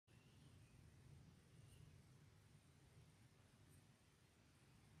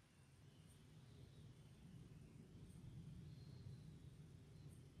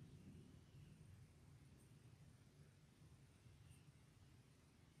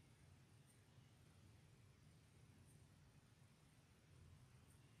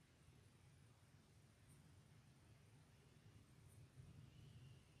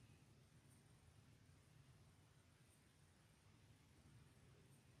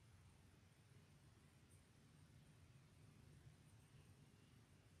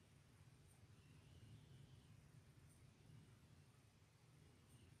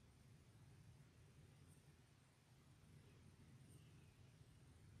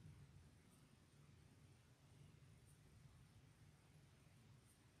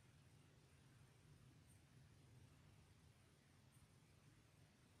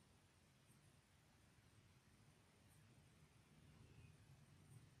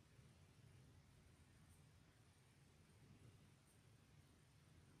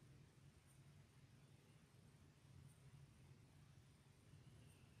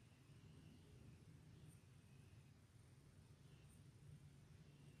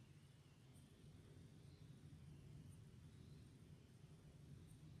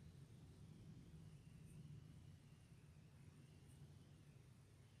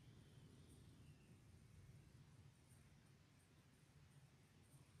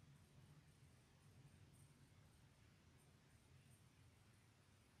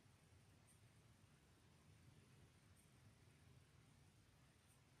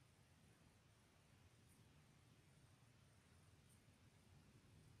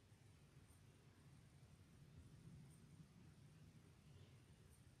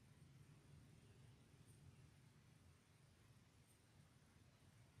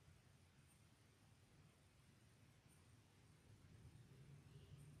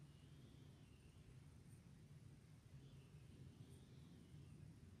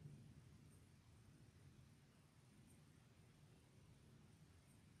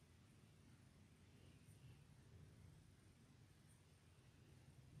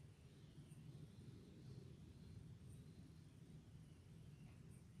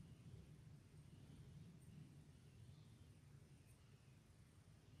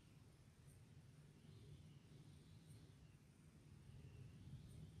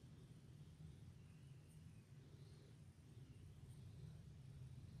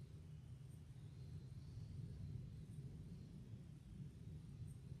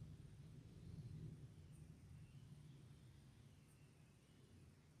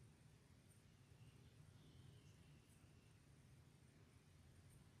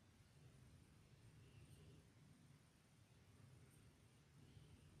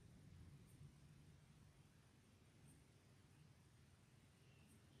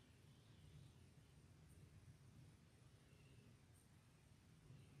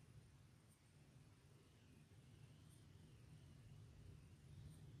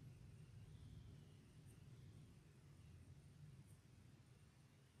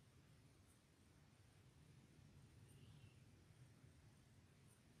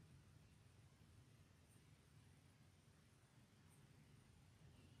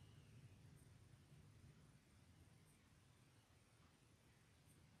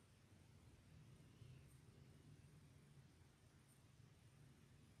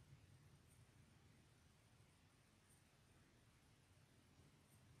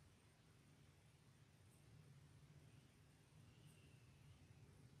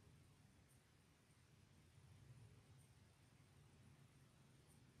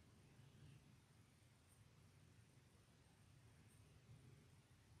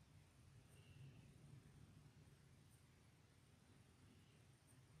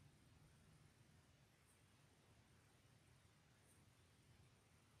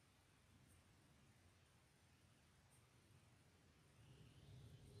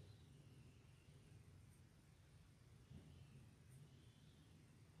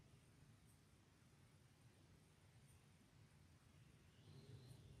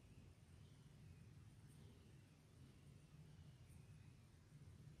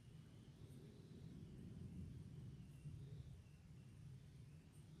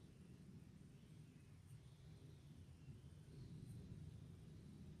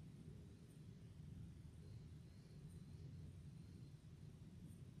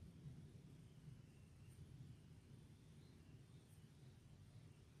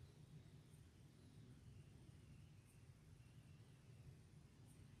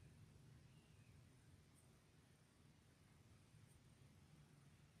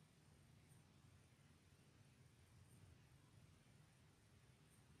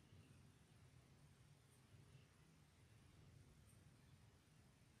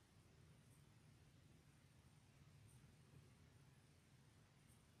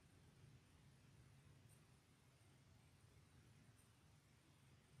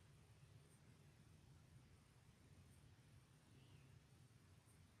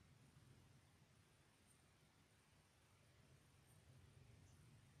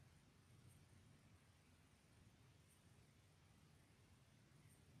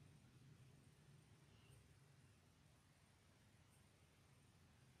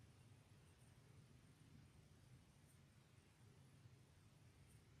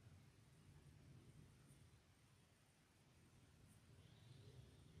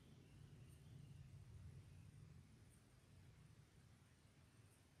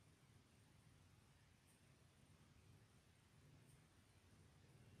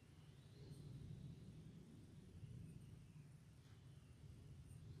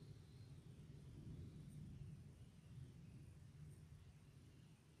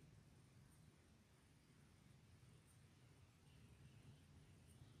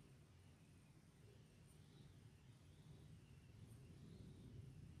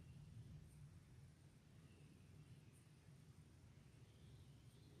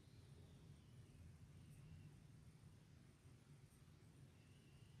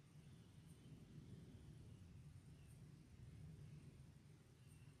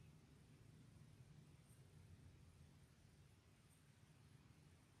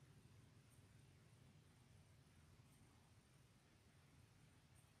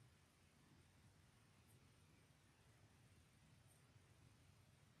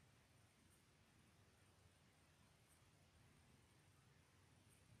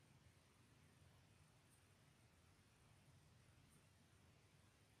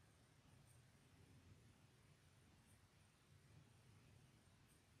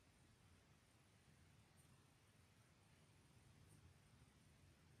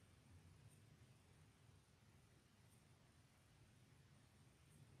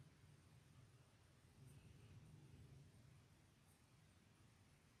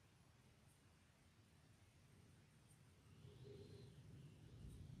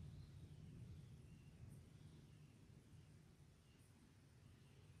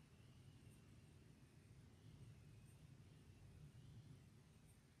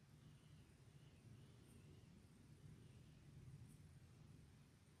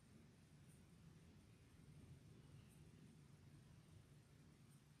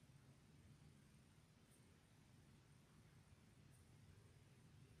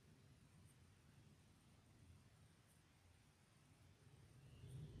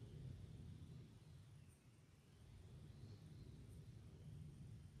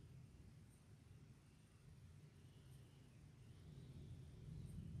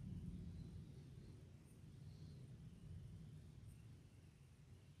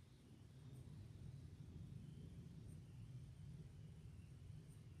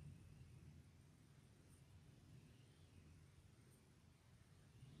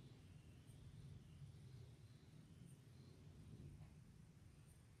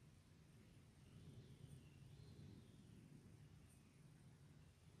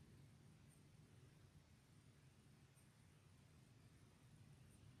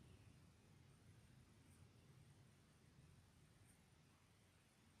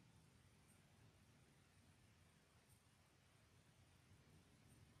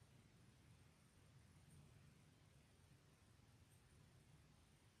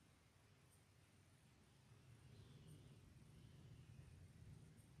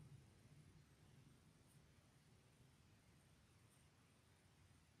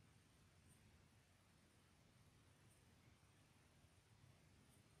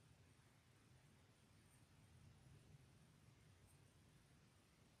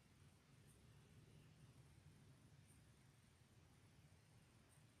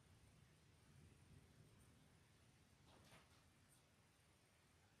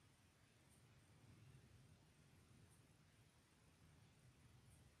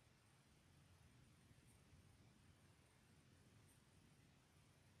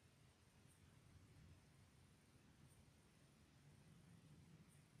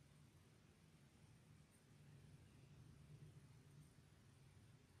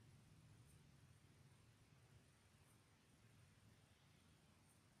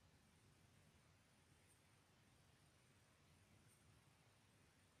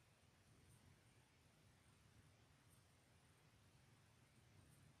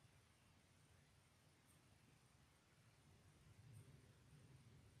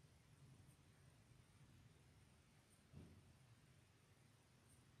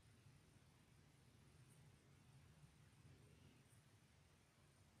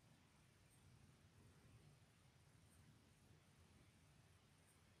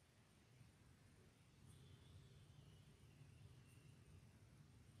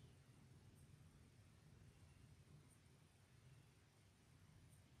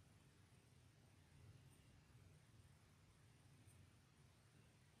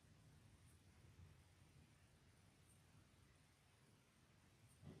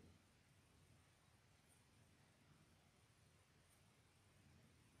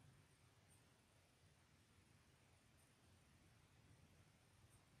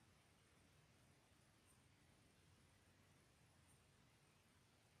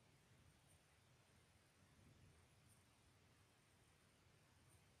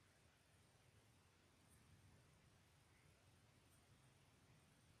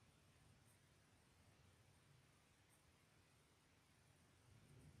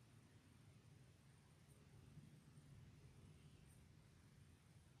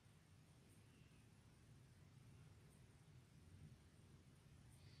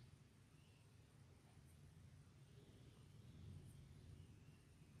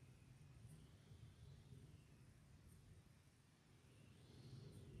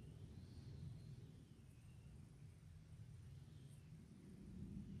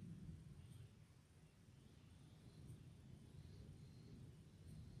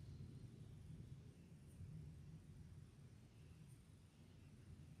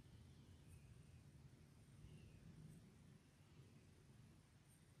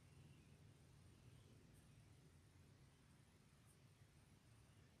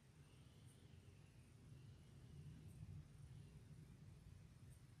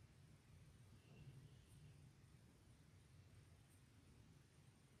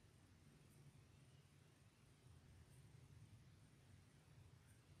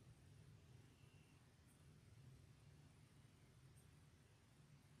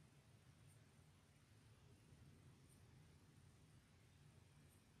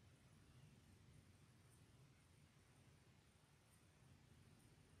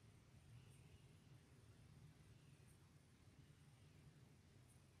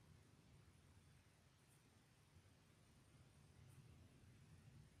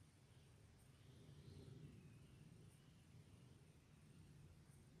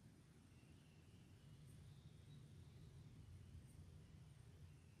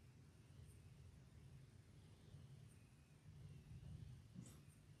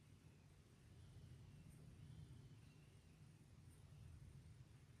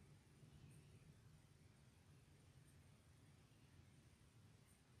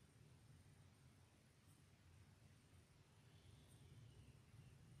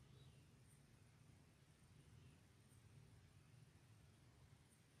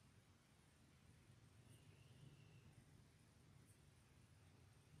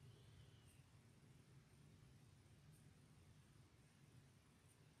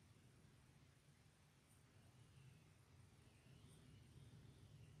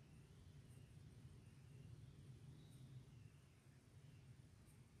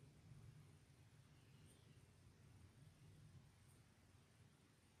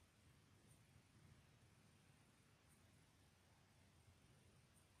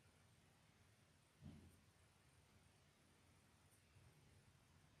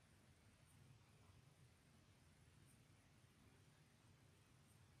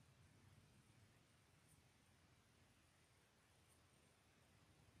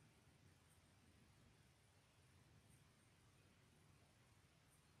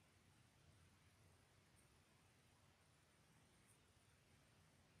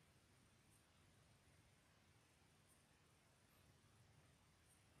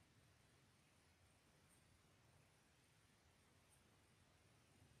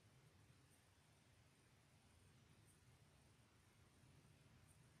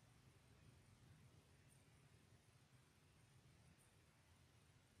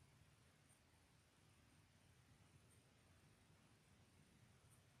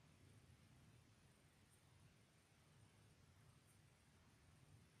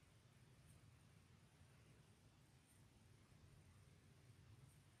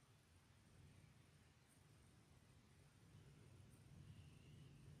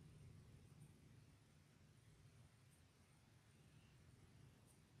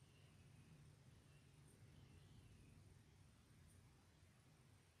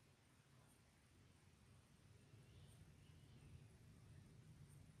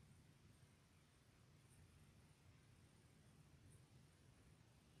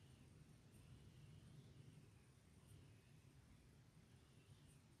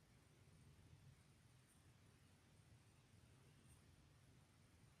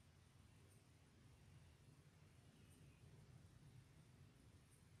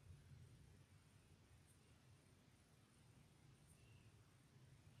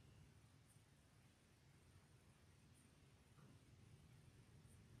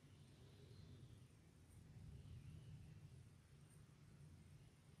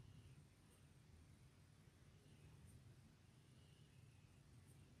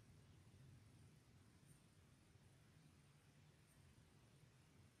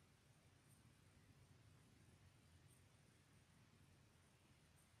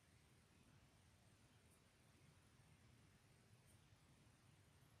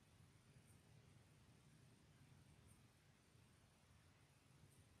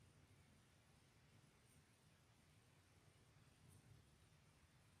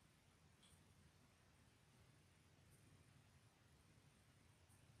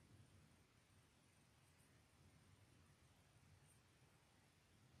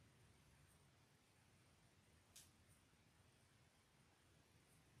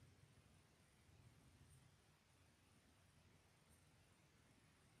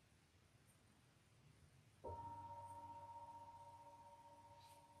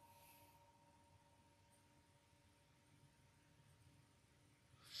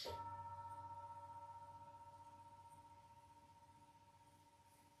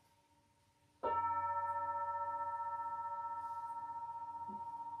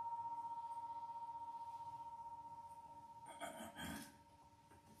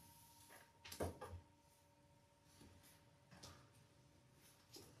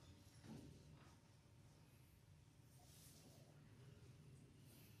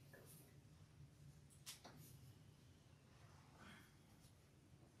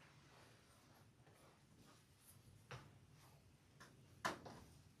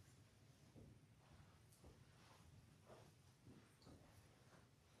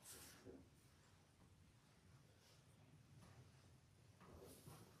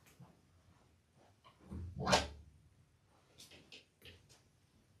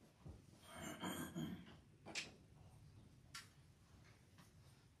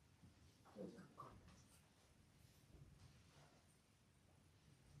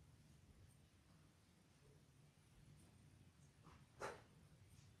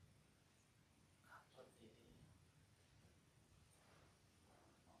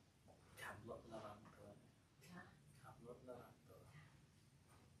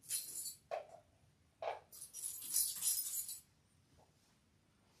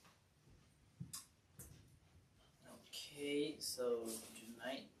So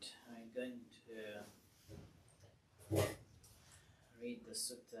tonight I'm going to read the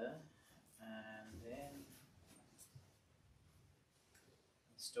sutta and then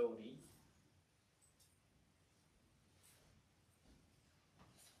the story.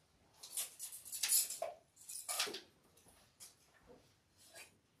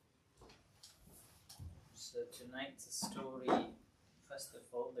 So tonight's story, first of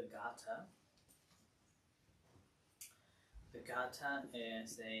all, the Gatha. The Gatha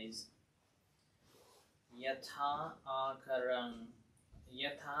says, Yatha agarang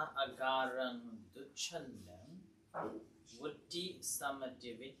duchandam vutti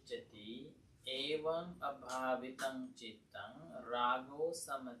samadivijjati evam abhavitang chittang rago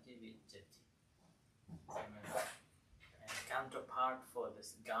samadivijjati. And counterpart for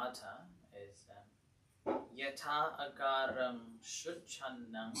this Gatha is Yatha agaram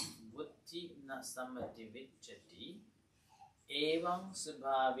shuchanam vutti na samadivijjati evam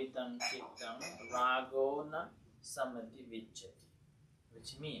subhavitam chittam ragona samadivijjati,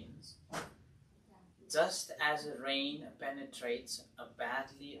 which means, just as rain penetrates a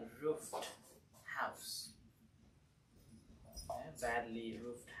badly roofed house,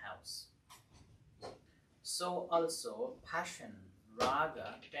 so also passion,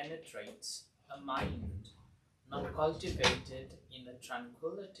 raga, penetrates a mind not cultivated in the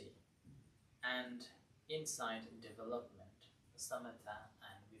tranquility and insight development, samatha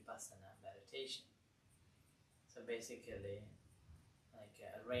and vipassana meditation. So basically, like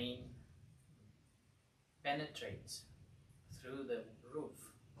rain penetrates through the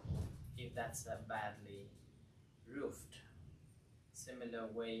roof if that's a badly roofed. Similar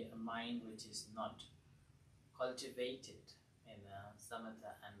way, a mind which is not cultivated in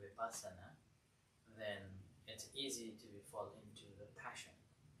samatha and vipassana, then it's easy to fall into the passion.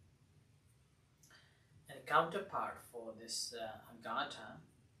 And counterpart for this Gatha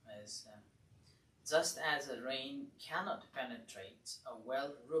is just as a rain cannot penetrate a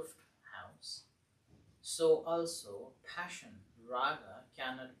well-roofed house, so also passion, raga,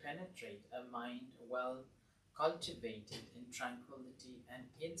 cannot penetrate a mind well cultivated in tranquility and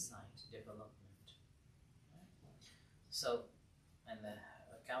insight development. So, and the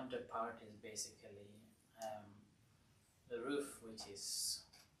counterpart is basically the roof, which is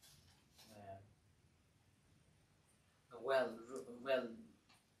well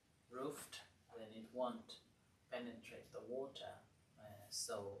roofed, then it won't penetrate the water.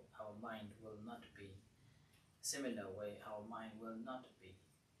 So our mind will not be similar way. Our mind will not be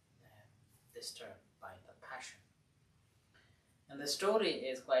disturbed by the passion. And the story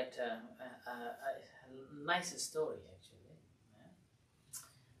is quite a nice story, actually.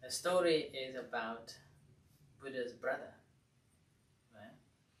 The story is about Buddha's brother.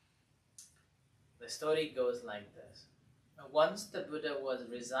 The story goes like this. Once the Buddha was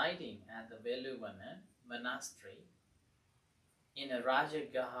residing at the Veluvana monastery in a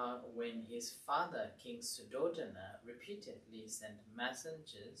Rajagaha when his father, King Suddhodana, repeatedly sent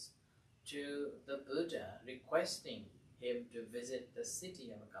messengers to the Buddha requesting him to visit the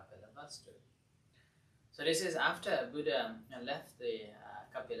city of Kapilavastu. So this is after Buddha left the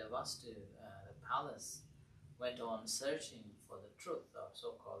Kapilavastu, the palace, went on searching for the truth, or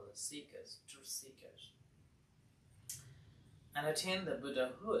so-called seekers, truth seekers, and attained the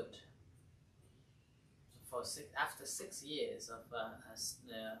Buddhahood. After 6 years of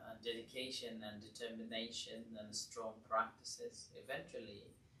dedication and determination and strong practices, eventually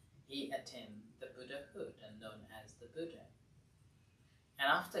he attained the Buddhahood and known as the Buddha. And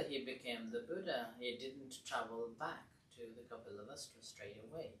after he became the Buddha, he didn't travel back to the Kapilavastu straight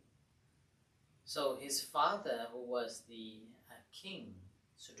away. So his father, who was the king,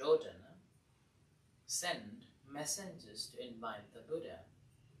 Suddhodana, sent messengers to invite the Buddha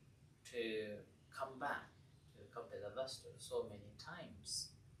to come back to Kapilavastu so many times.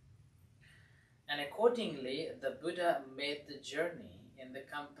 And accordingly, the Buddha made the journey in the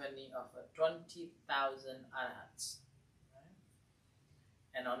company of 20,000 arhats.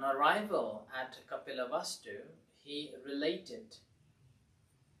 And on arrival at Kapilavastu, he related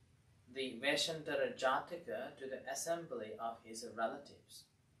the Vaishantara Jataka to the assembly of his relatives.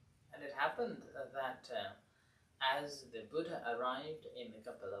 And it happened that as the Buddha arrived in the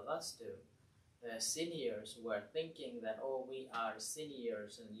Kapilavastu, the seniors were thinking that, oh, we are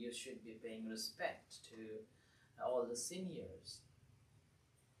seniors and you should be paying respect to all the seniors.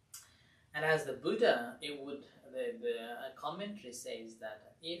 And as the Buddha, the commentary says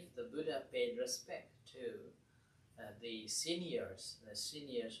that if the Buddha paid respect to the seniors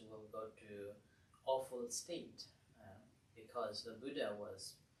will go to awful state because the Buddha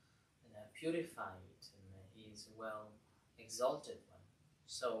was purified and he is well exalted one.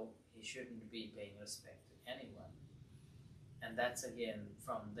 So he shouldn't be paying respect to anyone. And that's again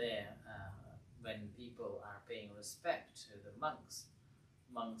from there, when people are paying respect to the monks,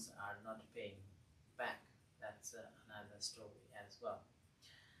 monks are not paying back. That's another story as well.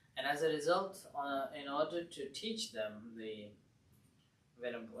 And as a result, in order to teach them,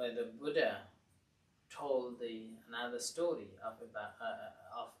 when the Buddha told another story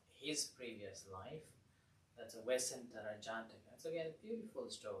of his previous life. That's a Vesantara Jataka. It's again a beautiful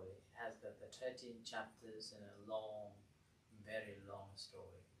story. It has got the 13 chapters in a long, very long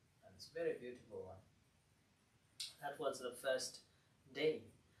story, and it's a very beautiful one. That was the first day,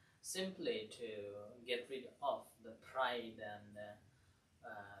 simply to get rid of the pride and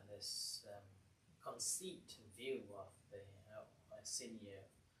this conceit view of the senior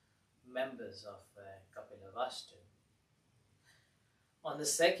members of Kapilavastu. On the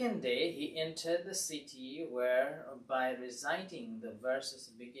second day, he entered the city where, by reciting the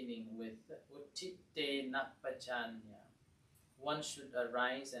verses beginning with Uttitte Napachanya, one should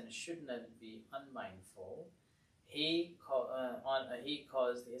arise and should not be unmindful, he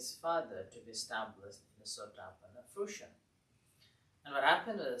caused his father to be established in the Sotapanna fruition. And what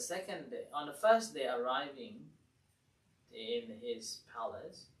happened on the second day, on the first day arriving in his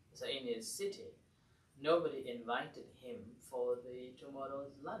palace, so in his city, nobody invited him for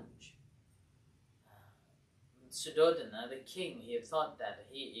tomorrow's lunch. Suddhodana, the king, he thought that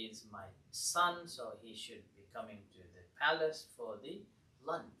he is my son, so he should be coming to the palace for the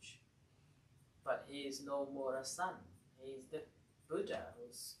lunch. But he is no more a son. He is the Buddha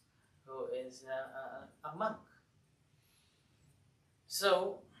who is a monk.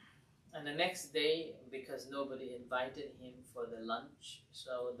 So, and the next day, because nobody invited him for the lunch,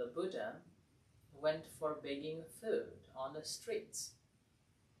 so the Buddha went for begging food on the streets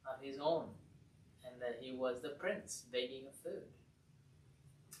of his own, and that he was the prince begging food.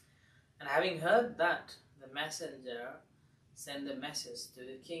 And having heard that, the messenger sent a message to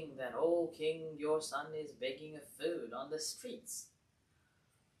the king that, "Oh king, your son is begging food on the streets."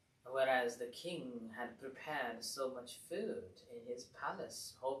 Whereas the king had prepared so much food in his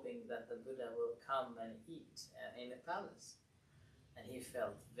palace, hoping that the Buddha will come and eat in the palace. And he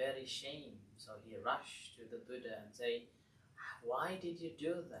felt very shame, so he rushed to the Buddha and said, "Why did you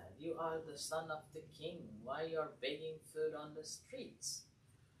do that? You are the son of the king. Why you are begging food on the streets?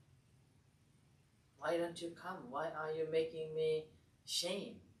 Why don't you come? Why are you making me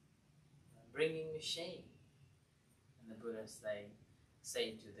shame, bringing me shame?" And the Buddha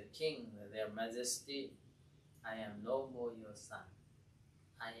say to the king, "Their Majesty, I am no more your son.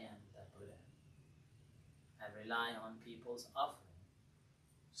 I am the Buddha. I rely on people's offering."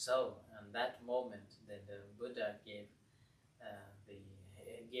 So, in that moment, then the Buddha gave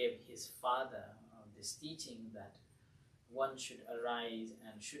his father this teaching that one should arise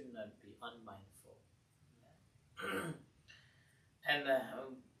and should not be unmindful. And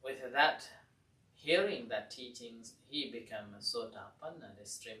with that, hearing that teachings, he became a Sotapanna, the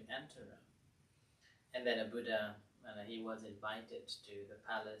stream enterer. And then a Buddha, he was invited to the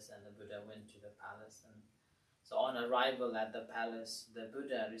palace, and the Buddha went to the palace. And so on arrival at the palace, the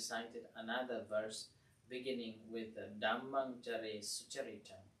Buddha recited another verse beginning with the Dhammang Jare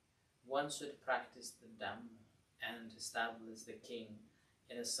Sucharita. One should practice the Dhamma and establish the king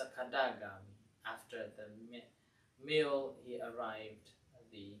in a Sakadagami. After the meal, he arrived at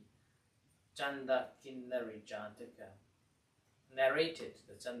the Chandakinnari Jataka, narrated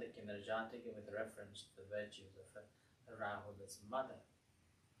the Chandakinnari Jataka with reference to the virtues of Rahula's mother.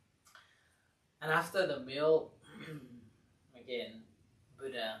 And after the meal, again,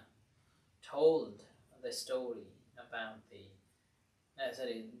 Buddha told the story about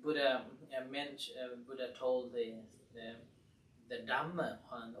Buddha told the Dhamma,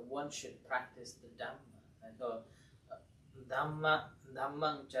 on one should practice the Dhamma. And so,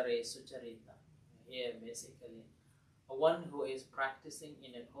 Dhammang Jare Sucharita. Here, basically, one who is practicing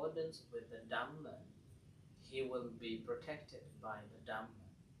in accordance with the Dhamma, he will be protected by the Dhamma.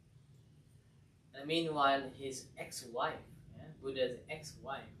 And meanwhile, his ex-wife, Buddha's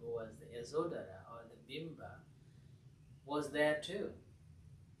ex-wife, who was the Yasodhara or the Bimba, was there too.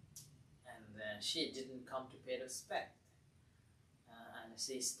 And she didn't come to pay respect. And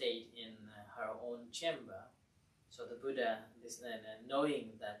she stayed in her own chamber. So the Buddha,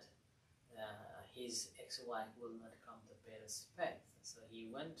 knowing that his ex-wife will not come to pay respect, so he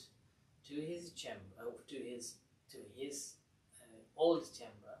went to his chamber, to his old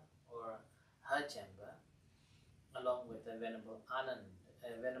chamber or her chamber, along with the Venerable Anand,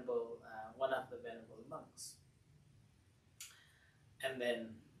 one of the Venerable monks. And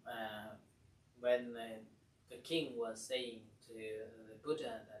then when the king was saying to the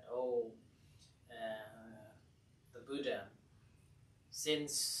Buddha that, oh, the Buddha,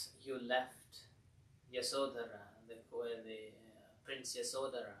 since you left Yasodhara, the Prince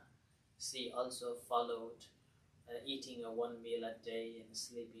Yasodhara, she also followed eating a one meal a day and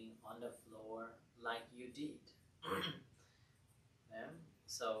sleeping on the floor like you did. Yeah?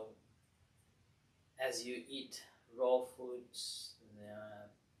 So, as you eat raw foods,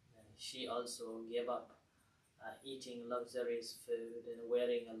 she also gave up eating luxurious food and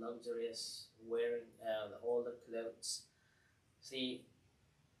wearing all the clothes. She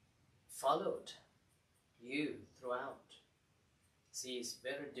followed you throughout. She is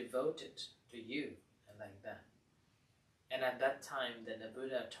very devoted to you, and like that. And at that time, then the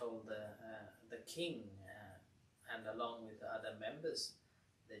Buddha told the king, and along with the other members,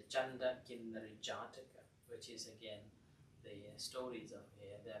 the Chanda Kinnari Jataka, which is again the stories of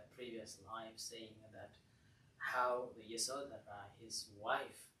their previous life, saying that how the Yasodhara, his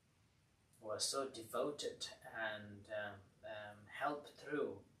wife, was so devoted and helped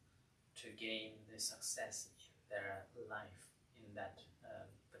through to gain the success in their life, in that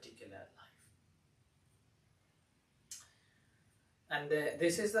particular life. And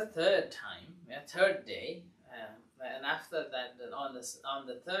this is the third time, third day, and after that, on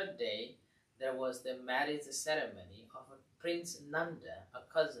the third day, there was the marriage ceremony of Prince Nanda, a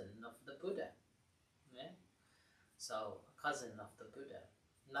cousin of the Buddha. Yeah? So, a cousin of the Buddha,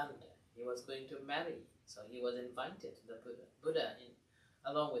 Nanda, he was going to marry. So he was invited. The Buddha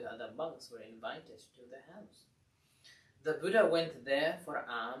along with other monks, were invited to the house. The Buddha went there for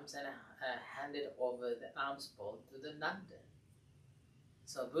alms and handed over the alms bowl to the Nanda.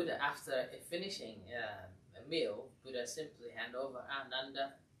 So Buddha, after finishing a meal, Buddha simply hand over,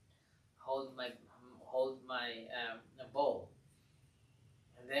 Nanda, hold my bowl.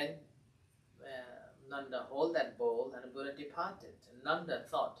 And then Nanda hold that bowl, and Buddha departed. And Nanda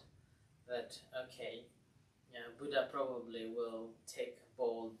thought that, okay, Buddha probably will take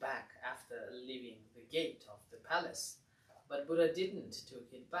bowl back after leaving the gate of the palace. But Buddha didn't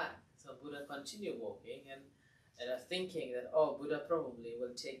took it back. So Buddha continued walking and thinking that, oh, Buddha probably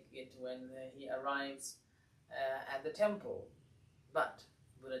will take it when he arrives at the temple. But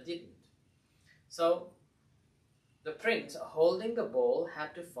Buddha didn't. So the prince holding the bowl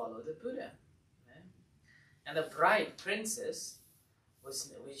had to follow the Buddha. And the bride princess,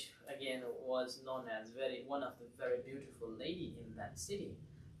 which again was known as one of the very beautiful lady in that city,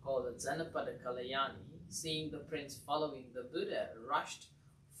 called Janapada Kalayani, seeing the prince following the Buddha, rushed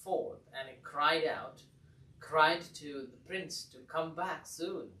forth and cried to the prince to come back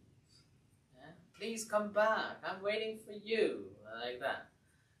soon. Please come back, I'm waiting for you, like that.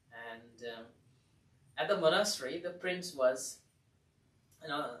 And at the monastery, the prince was,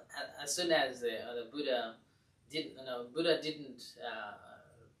 as soon as the Buddha didn't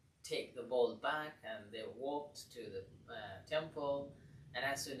take the bowl back, and they walked to the temple. And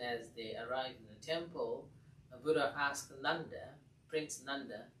as soon as they arrived in the temple, the Buddha asked Nanda, Prince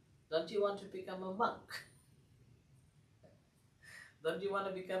Nanda, don't you want to become a monk? Don't you want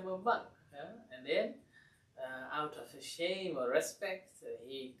to become a monk? And then, out of shame or respect,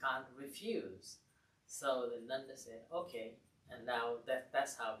 he can't refuse. So the Nanda said, okay. And now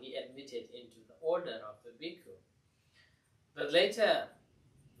that's how he admitted into the order of the bhikkhu. But later,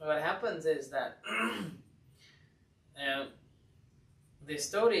 what happens is that the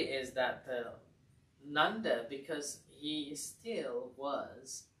story is that Nanda, because he still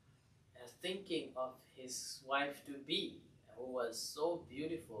was thinking of his wife-to-be, who was so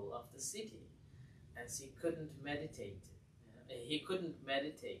beautiful of the city, and she couldn't meditate. He couldn't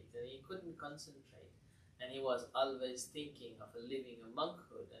meditate, and he couldn't concentrate. And he was always thinking of leaving a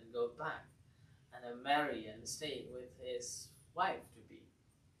monkhood and go back and marry and stay with his wife-to-be.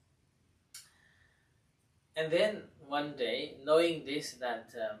 And then one day, knowing this,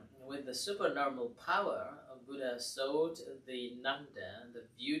 that with the supernormal power, Buddha showed the Nanda the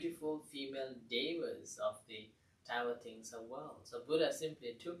beautiful female devas of the Tavatimsa world. So Buddha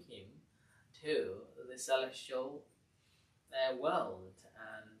simply took him to the celestial world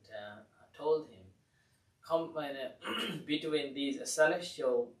and told him, between these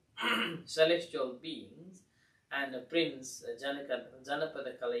celestial beings and Prince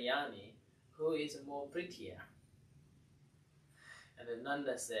Janapada Kalayani, who is more prettier? And the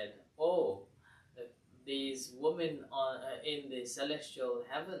Nanda said, oh, these women in the celestial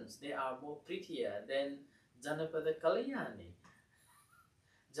heavens, they are more prettier than Janapada Kalayani.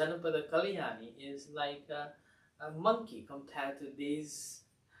 Janapada Kalayani is like a monkey compared to these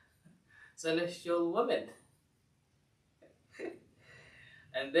celestial women.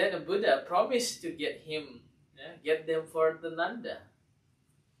 And then Buddha promised to get him Yeah, get them for the Nanda.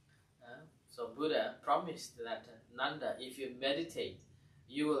 So Buddha promised that Nanda, if you meditate,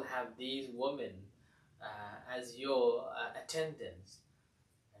 you will have these women as your attendants.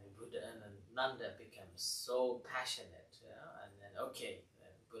 And Buddha and Nanda became so passionate, and then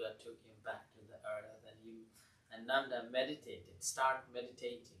then Buddha took him back to the earth, and Nanda start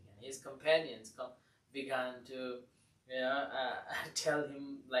meditating, and his companions began to tell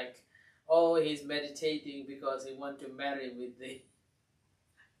him like, oh, he's meditating because he wants to marry with the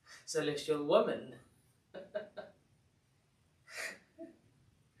celestial woman.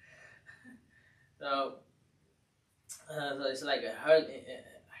 So it's like a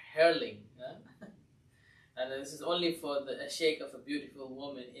hurling, and this is only for the shake of a beautiful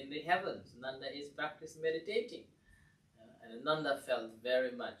woman in the heavens. Nanda is practicing meditating, and Nanda felt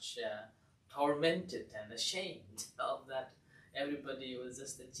very much tormented and ashamed of that. Everybody was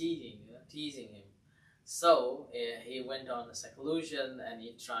just teasing him. So he went on a seclusion, and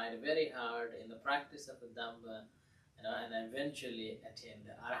he tried very hard in the practice of the Dhamma, and eventually attained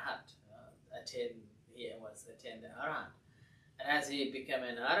the Arhat. He was attained the Arhat, and as he became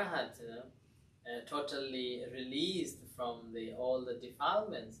an Arhat, totally released from all the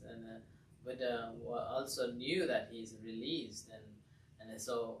defilements, and Buddha also knew that he's released, and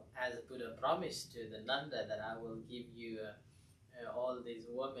so as Buddha promised to the Nanda that I will give you all these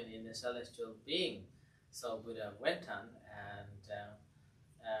women in the celestial being. So Buddha went on, and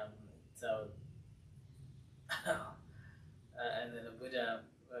so and then the Buddha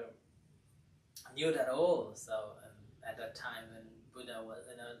knew that all. So at that time when Buddha was,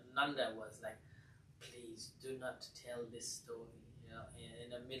 Nanda was like, please do not tell this story, in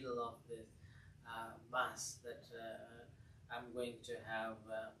the middle of this mass that I'm going to have.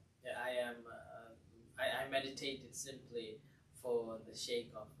 I meditated simply for the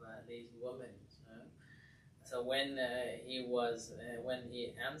sake of these women. So when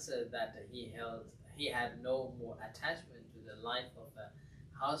he answered that he had no more attachment to the life of a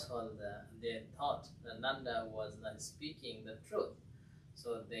householder, they thought that Nanda was not speaking the truth.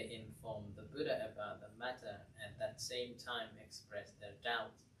 So they informed the Buddha about the matter, and at that same time expressed their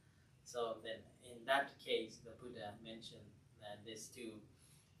doubts. So then in that case the Buddha mentioned these two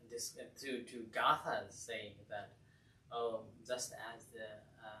gathas, saying that, oh, just as the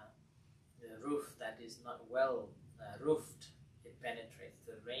roof that is not well roofed, it penetrates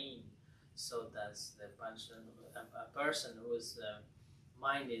the rain, so does a person whose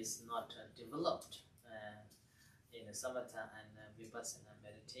mind is not developed in the samatha and vipassana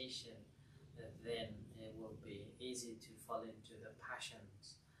meditation, then it will be easy to fall into the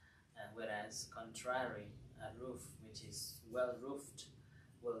passions. Whereas contrary, a roof which is well roofed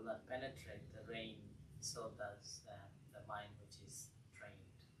will not penetrate the rain, so does the mind which is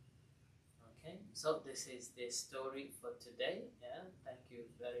trained. Okay, so this is the story for today. Thank you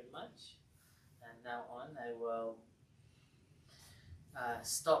very much. And now on, I will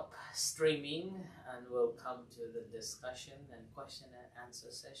stop streaming, and we'll come to the discussion and question and answer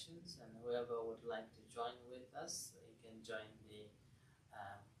sessions. And whoever would like to join with us, you can join the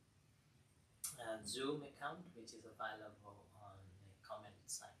Zoom account, which is available on the comment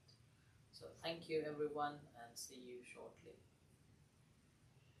site. So thank you everyone, and see you shortly.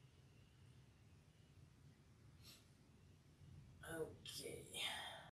 Okay.